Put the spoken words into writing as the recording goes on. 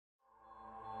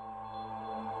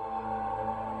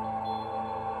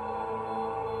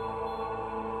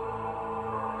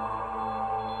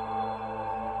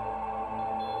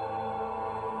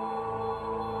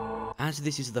As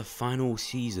this is the final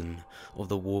season of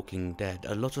The Walking Dead,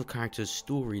 a lot of characters'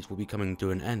 stories will be coming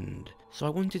to an end. So I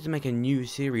wanted to make a new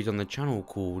series on the channel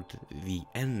called The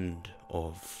End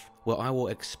Of, where I will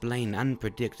explain and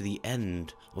predict the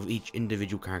end of each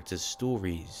individual character's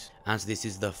stories. As this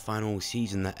is the final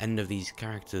season, the end of these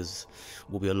characters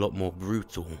will be a lot more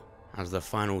brutal. As the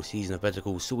final season of Better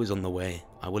Call Saul is on the way,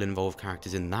 I will involve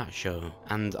characters in that show,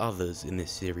 and others in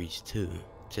this series too.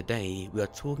 Today, we are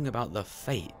talking about the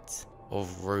fate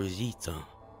of Rosita.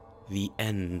 The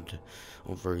end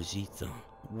of Rosita.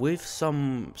 With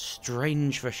some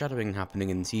strange foreshadowing happening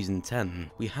in Season 10,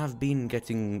 we have been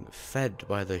getting fed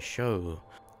by the show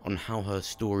on how her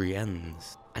story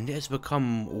ends. And it has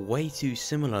become way too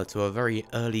similar to a very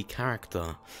early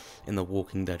character in the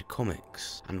Walking Dead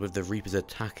comics. And with the Reapers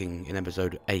attacking in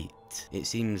episode 8, it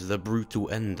seems the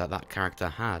brutal end that that character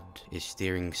had is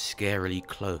steering scarily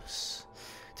close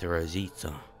to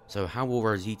Rosita. So how will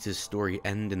Rosita's story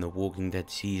end in The Walking Dead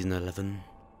Season 11?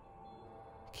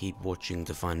 Keep watching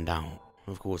to find out.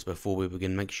 Of course, before we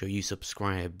begin, make sure you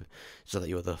subscribe so that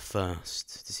you're the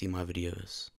first to see my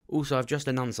videos. Also, I've just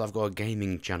announced I've got a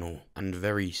gaming channel, and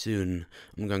very soon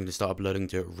I'm going to start uploading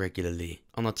to it regularly.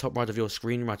 On the top right of your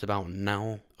screen right about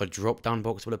now, a drop down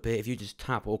box will appear. If you just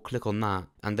tap or click on that,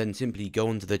 and then simply go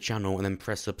onto the channel and then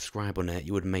press subscribe on it,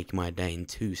 you would make my day in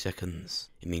 2 seconds.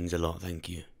 It means a lot, thank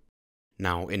you.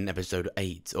 Now, in episode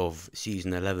 8 of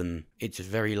season 11, it's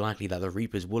very likely that the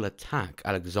Reapers will attack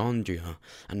Alexandria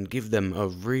and give them a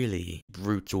really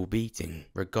brutal beating.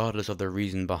 Regardless of the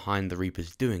reason behind the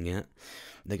Reapers doing it,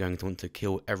 they're going to want to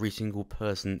kill every single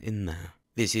person in there.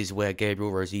 This is where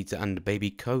Gabriel, Rosita and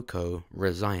baby Coco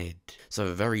reside.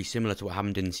 So very similar to what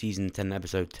happened in season 10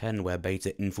 episode 10 where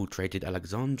Beta infiltrated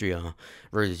Alexandria,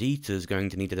 Rosita's going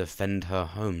to need to defend her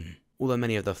home. Although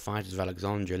many of the fighters of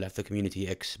Alexandria left the community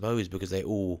exposed because they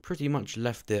all pretty much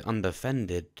left it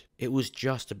undefended, it was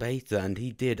just Beta and he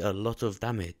did a lot of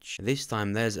damage. This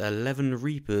time there's 11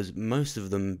 Reapers, most of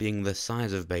them being the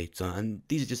size of Beta, and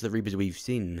these are just the Reapers we've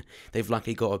seen. They've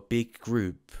likely got a big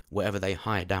group wherever they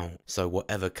hide out, so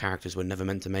whatever characters were never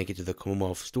meant to make it to the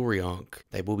Commonwealth story arc,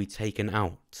 they will be taken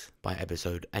out by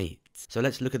episode 8. So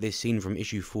let's look at this scene from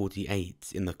issue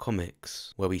 48 in the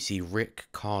comics, where we see Rick,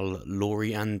 Carl,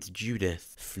 Lori and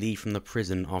Judith flee from the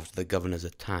prison after the governor's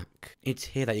attack. It's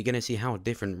here that you're going to see how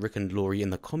different Rick and Lori in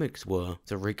the comics were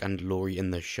to Rick and Lori in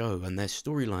the show, and their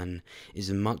storyline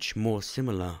is much more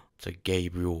similar to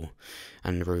Gabriel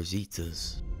and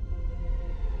Rosita's.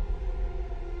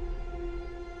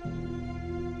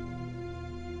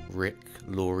 Rick,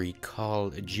 Lori, Carl,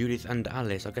 Judith and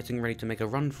Alice are getting ready to make a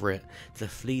run for it to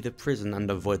flee the prison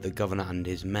and avoid the governor and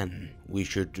his men. We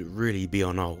should really be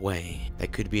on our way. They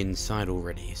could be inside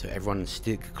already, so everyone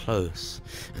stick close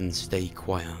and stay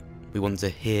quiet. We want to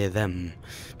hear them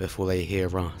before they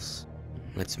hear us.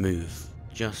 Let's move.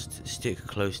 Just stick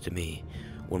close to me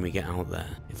when we get out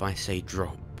there. If I say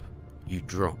drop, you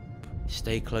drop.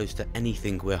 Stay close to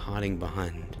anything we're hiding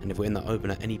behind, and if we're in the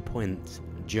open at any point,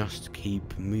 just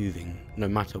keep moving, no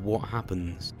matter what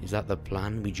happens. Is that the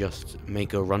plan? We just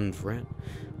make a run for it?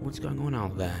 What's going on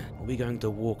out there? Are we going to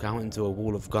walk out into a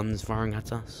wall of guns firing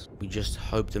at us? We just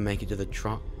hope to make it to the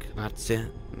truck, that's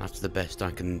it? That's the best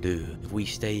I can do. If we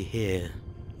stay here,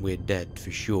 we're dead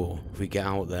for sure. If we get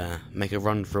out there, make a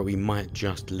run for it, we might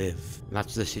just live.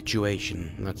 That's the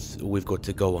situation. That's all we've got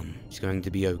to go on. It's going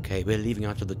to be okay. We're leaving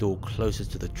out of the door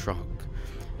closest to the truck.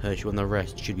 Hershey and the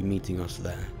rest should be meeting us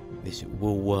there. This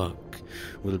will work.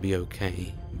 We'll be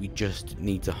okay. We just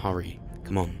need to hurry.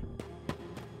 Come on.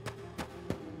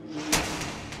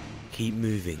 Keep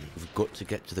moving. We've got to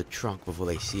get to the truck before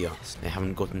they see us. They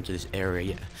haven't gotten to this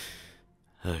area yet.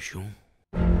 Herschel?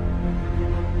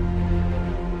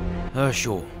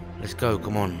 Herschel! Let's go,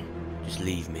 come on. Just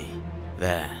leave me.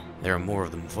 There are more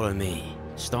of them. Follow me.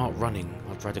 Start running.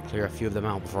 I'll try to clear a few of them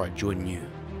out before I join you.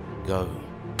 Go.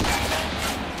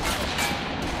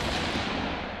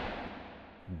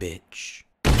 Bitch.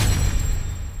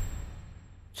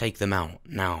 Take them out,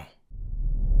 now.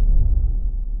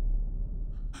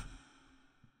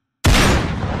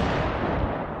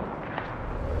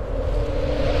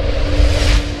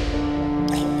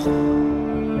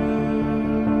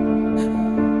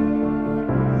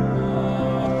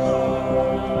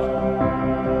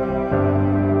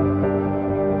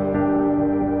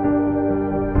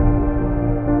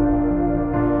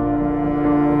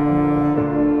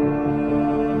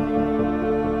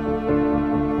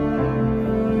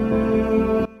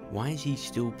 Is he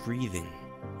still breathing?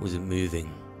 Wasn't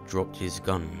moving. Dropped his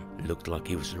gun. Looked like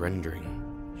he was surrendering.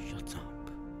 Shut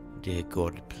up. Dear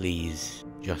God, please,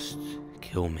 just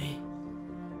kill me.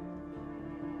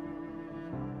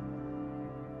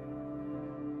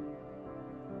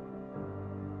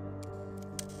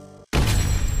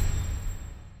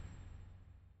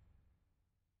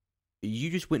 You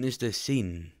just witnessed a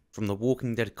scene from the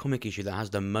Walking Dead comic issue that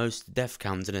has the most death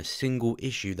counts in a single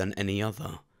issue than any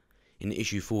other. In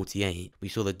issue 48, we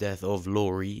saw the death of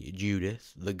Lori,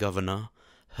 Judith, the Governor,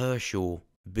 Herschel,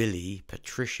 Billy,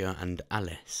 Patricia, and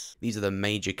Alice. These are the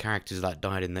major characters that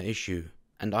died in the issue.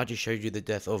 And I just showed you the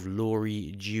death of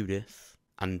Lori, Judith,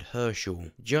 and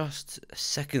Herschel. Just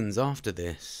seconds after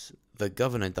this, the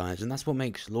Governor dies, and that's what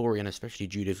makes Lori and especially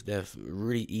Judith's death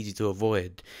really easy to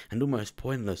avoid and almost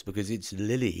pointless, because it's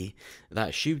Lily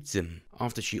that shoots him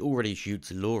after she already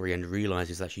shoots Lori and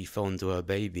realizes that she fell into her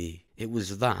baby. It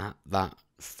was that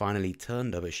finally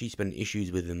turned her, but she spent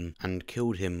issues with him and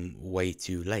killed him way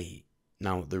too late.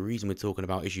 Now, the reason we're talking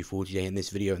about issue 48 in this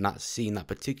video and that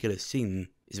particular scene,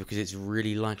 is because it's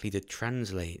really likely to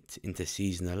translate into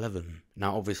season 11.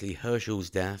 Now, obviously, Herschel's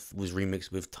death was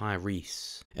remixed with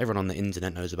Tyrese. Everyone on the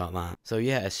internet knows about that. So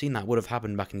yeah, a scene that would have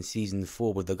happened back in season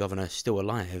 4 with the Governor still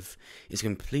alive is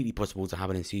completely possible to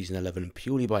happen in season 11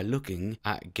 purely by looking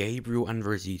at Gabriel and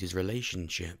Rosita's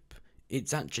relationship.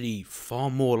 It's actually far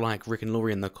more like Rick and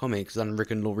Lori in the comics than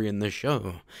Rick and Lori in the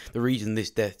show. The reason this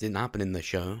death didn't happen in the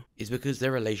show is because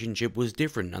their relationship was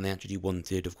different and they actually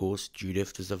wanted, of course,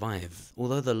 Judith to survive.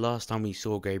 Although the last time we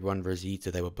saw Gabriel and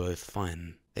Rosita, they were both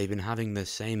fine. They've been having the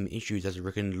same issues as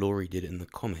Rick and Lori did in the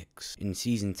comics. In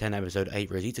season 10 episode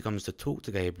 8, Rosita comes to talk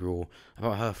to Gabriel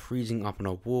about her freezing up on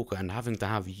a walker and having to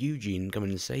have Eugene come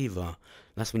and save her.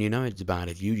 That's when you know it's bad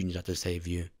if Eugene's had to save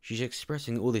you. She's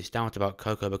expressing all this doubt about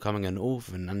Coco becoming an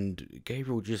orphan, and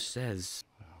Gabriel just says,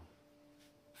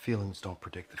 feelings don't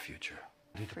predict the future.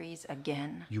 Freeze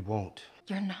again. You won't.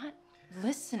 You're not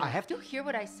listening. I have to. You hear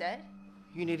what I said?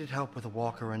 You needed help with a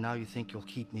walker, and now you think you'll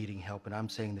keep needing help, and I'm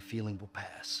saying the feeling will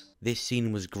pass. This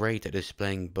scene was great at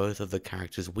displaying both of the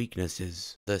characters'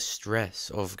 weaknesses. The stress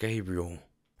of Gabriel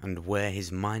and where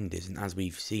his mind is, and as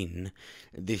we've seen,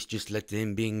 this just led to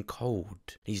him being cold.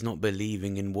 He's not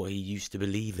believing in what he used to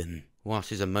believe in. Whilst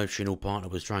his emotional partner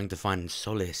was trying to find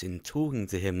solace in talking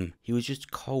to him, he was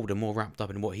just cold and more wrapped up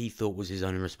in what he thought was his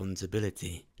own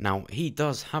responsibility. Now, he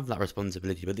does have that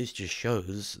responsibility, but this just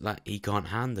shows that he can't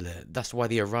handle it. That's why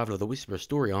the arrival of the Whisperer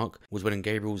story arc was when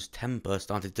Gabriel's temper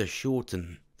started to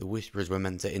shorten. The Whisperers were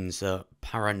meant to insert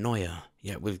paranoia,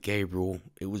 yet with Gabriel,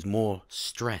 it was more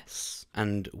stress.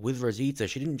 And with Rosita,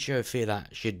 she didn't show fear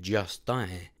that she'd just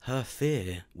die. Her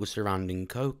fear was surrounding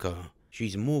Coco.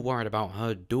 She's more worried about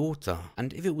her daughter.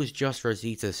 And if it was just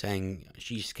Rosita saying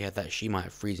she's scared that she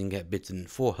might freeze and get bitten,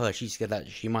 for her she's scared that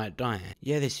she might die.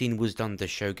 Yeah, this scene was done to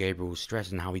show Gabriel's stress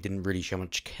and how he didn't really show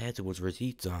much care towards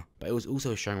Rosita. But it was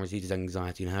also showing Rosita's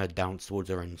anxiety and her doubts towards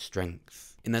her own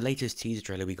strength. In the latest teaser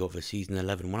trailer we got for season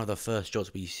 11, one of the first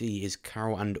shots we see is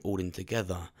Carol and Alden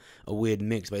together. A weird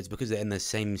mix, but it's because they're in the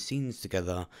same scenes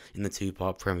together in the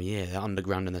two-part premiere. They're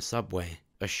underground in the subway.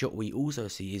 A shot we also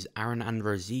see is Aaron and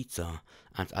Rosita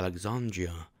at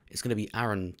Alexandria. It's going to be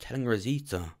Aaron telling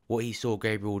Rosita what he saw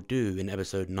Gabriel do in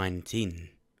episode 19,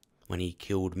 when he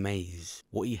killed Maze.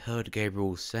 What he heard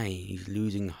Gabriel say, he's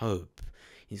losing hope.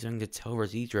 He's going to tell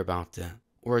Rosita about it.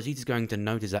 Or Rosita's going to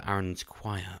notice that Aaron's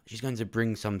quiet. She's going to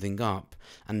bring something up,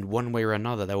 and one way or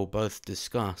another they will both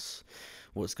discuss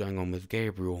what's going on with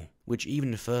Gabriel, which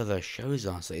even further shows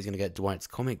us that he's going to get Dwight's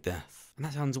comic death. And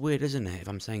that sounds weird, isn't it, if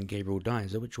I'm saying Gabriel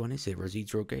dies? So which one is it,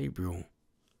 Rosita or Gabriel?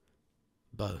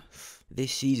 Both.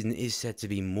 This season is said to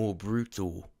be more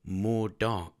brutal, more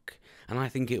dark, and I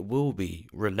think it will be,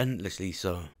 relentlessly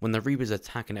so. When the Reapers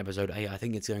attack in episode 8, I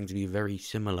think it's going to be very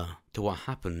similar to what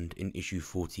happened in issue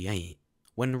 48.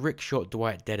 When Rick shot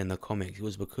Dwight dead in the comics, it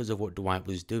was because of what Dwight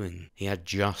was doing. He had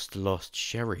just lost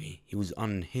Sherry. He was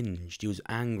unhinged. He was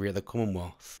angry at the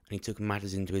Commonwealth. And he took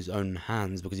matters into his own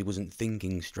hands because he wasn't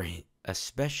thinking straight.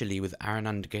 Especially with Aaron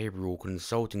and Gabriel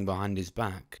consulting behind his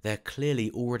back. They're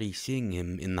clearly already seeing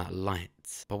him in that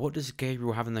light. But what does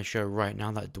Gabriel have in the show right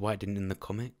now that Dwight didn't in the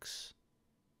comics?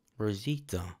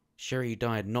 Rosita. Sherry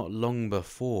died not long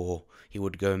before he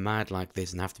would go mad like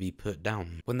this and have to be put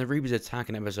down. When the Reapers attack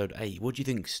in episode 8, what do you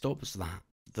think stops that?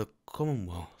 The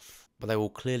Commonwealth. But they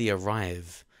will clearly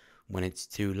arrive when it's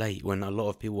too late, when a lot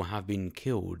of people have been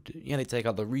killed. Yeah, they take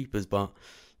out the Reapers, but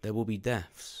there will be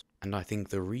deaths. And I think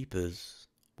the Reapers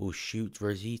will shoot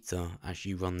Rosita as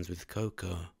she runs with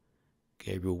Coco.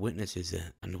 Gabriel witnesses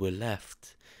it, and we're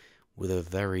left with a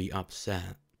very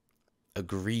upset, a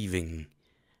grieving,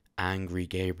 angry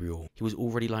Gabriel. He was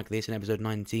already like this in episode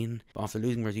 19, but after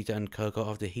losing Rosita and Coco,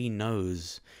 after he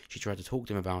knows she tried to talk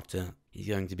to him about it, he's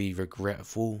going to be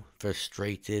regretful,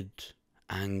 frustrated,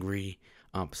 angry,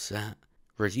 upset.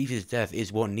 Rosita's death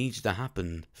is what needs to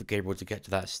happen for Gabriel to get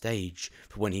to that stage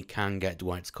for when he can get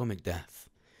Dwight's comic death.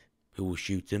 Who will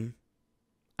shoot him?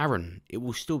 Aaron. It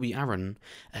will still be Aaron,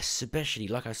 especially,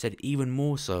 like I said, even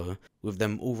more so, with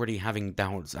them already having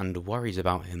doubts and worries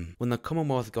about him. When the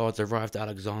Commonwealth guards arrive at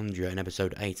Alexandria in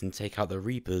episode 8 and take out the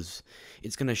Reapers,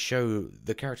 it's going to show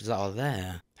the characters that are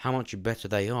there how much better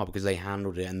they are because they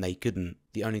handled it and they couldn't.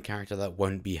 The only character that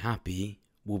won't be happy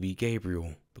will be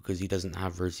Gabriel, because he doesn't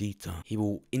have Rosita. He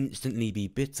will instantly be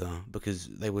bitter because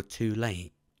they were too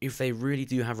late. If they really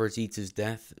do have Rosita's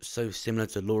death so similar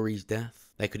to Lori's death,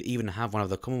 they could even have one of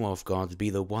the Commonwealth guards be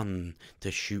the one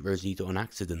to shoot Rosita on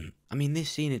accident. I mean,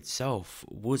 this scene itself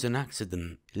was an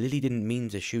accident. Lily didn't mean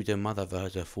to shoot her mother for her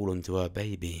to fall onto her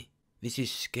baby. This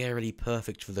is scarily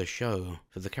perfect for the show,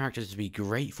 for the characters to be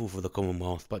grateful for the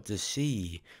Commonwealth, but to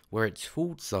see where its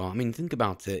faults are. I mean, think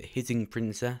about it, hitting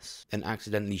Princess, then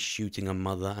accidentally shooting her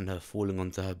mother and her falling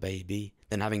onto her baby,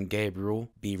 then having Gabriel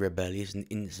be rebellious and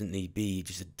instantly be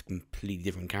just a completely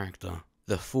different character.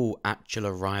 The full actual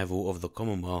arrival of the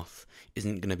Commonwealth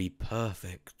isn't going to be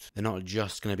perfect. They're not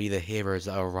just going to be the heroes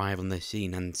that arrive on the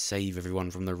scene and save everyone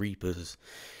from the Reapers.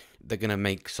 They're going to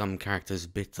make some characters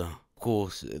bitter. Of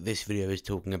course, this video is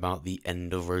talking about the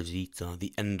end of Rosita,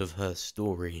 the end of her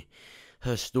story.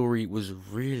 Her story was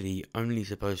really only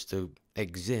supposed to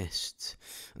exist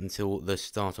until the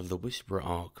start of the Whisperer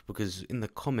arc, because in the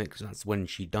comics that's when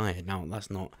she died. Now,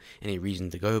 that's not any reason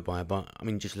to go by, but I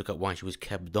mean, just look at why she was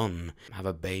kept on. Have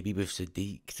a baby with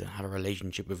Sadiq, to have a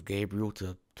relationship with Gabriel,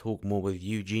 to talk more with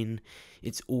Eugene.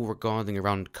 It's all regarding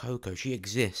around Coco. She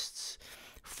exists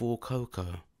for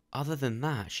Coco. Other than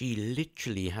that, she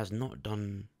literally has not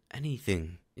done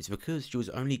anything. It's because she was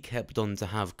only kept on to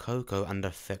have Coco and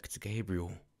affect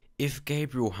Gabriel. If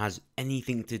Gabriel has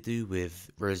anything to do with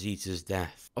Rosita's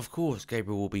death, of course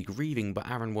Gabriel will be grieving, but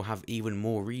Aaron will have even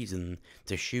more reason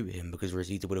to shoot him, because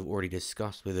Rosita would have already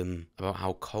discussed with him about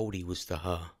how cold he was to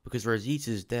her. Because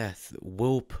Rosita's death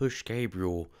will push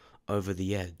Gabriel over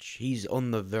the edge. He's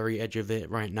on the very edge of it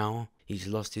right now. He's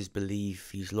lost his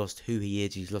belief, he's lost who he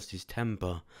is, he's lost his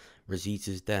temper.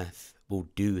 Rosita's death will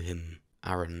do him.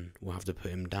 Aaron will have to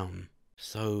put him down.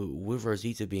 So, with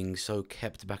Rosita being so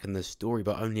kept back in the story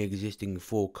but only existing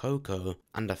for Coco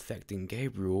and affecting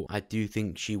Gabriel, I do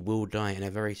think she will die in a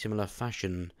very similar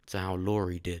fashion to how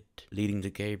Lori did, leading to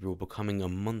Gabriel becoming a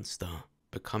monster,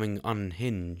 becoming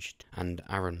unhinged, and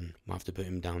Aaron will have to put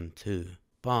him down too.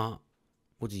 But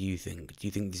what do you think? Do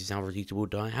you think this is how Rosita will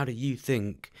die? How do you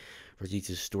think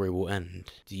Rosita's story will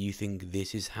end? Do you think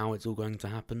this is how it's all going to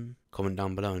happen? Comment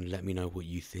down below and let me know what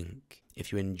you think.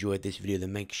 If you enjoyed this video,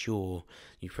 then make sure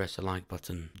you press the like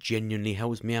button. Genuinely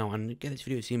helps me out and get this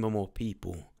video seen by more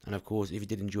people. And of course, if you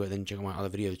did enjoy it, then check out my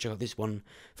other videos. Check out this one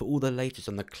for all the latest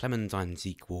on the Clementine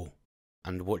sequel.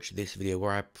 And watch this video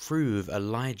where I prove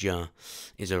Elijah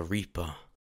is a Reaper.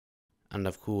 And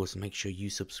of course, make sure you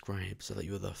subscribe so that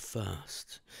you're the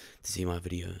first to see my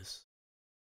videos.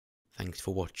 Thanks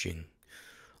for watching.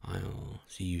 I'll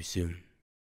see you soon.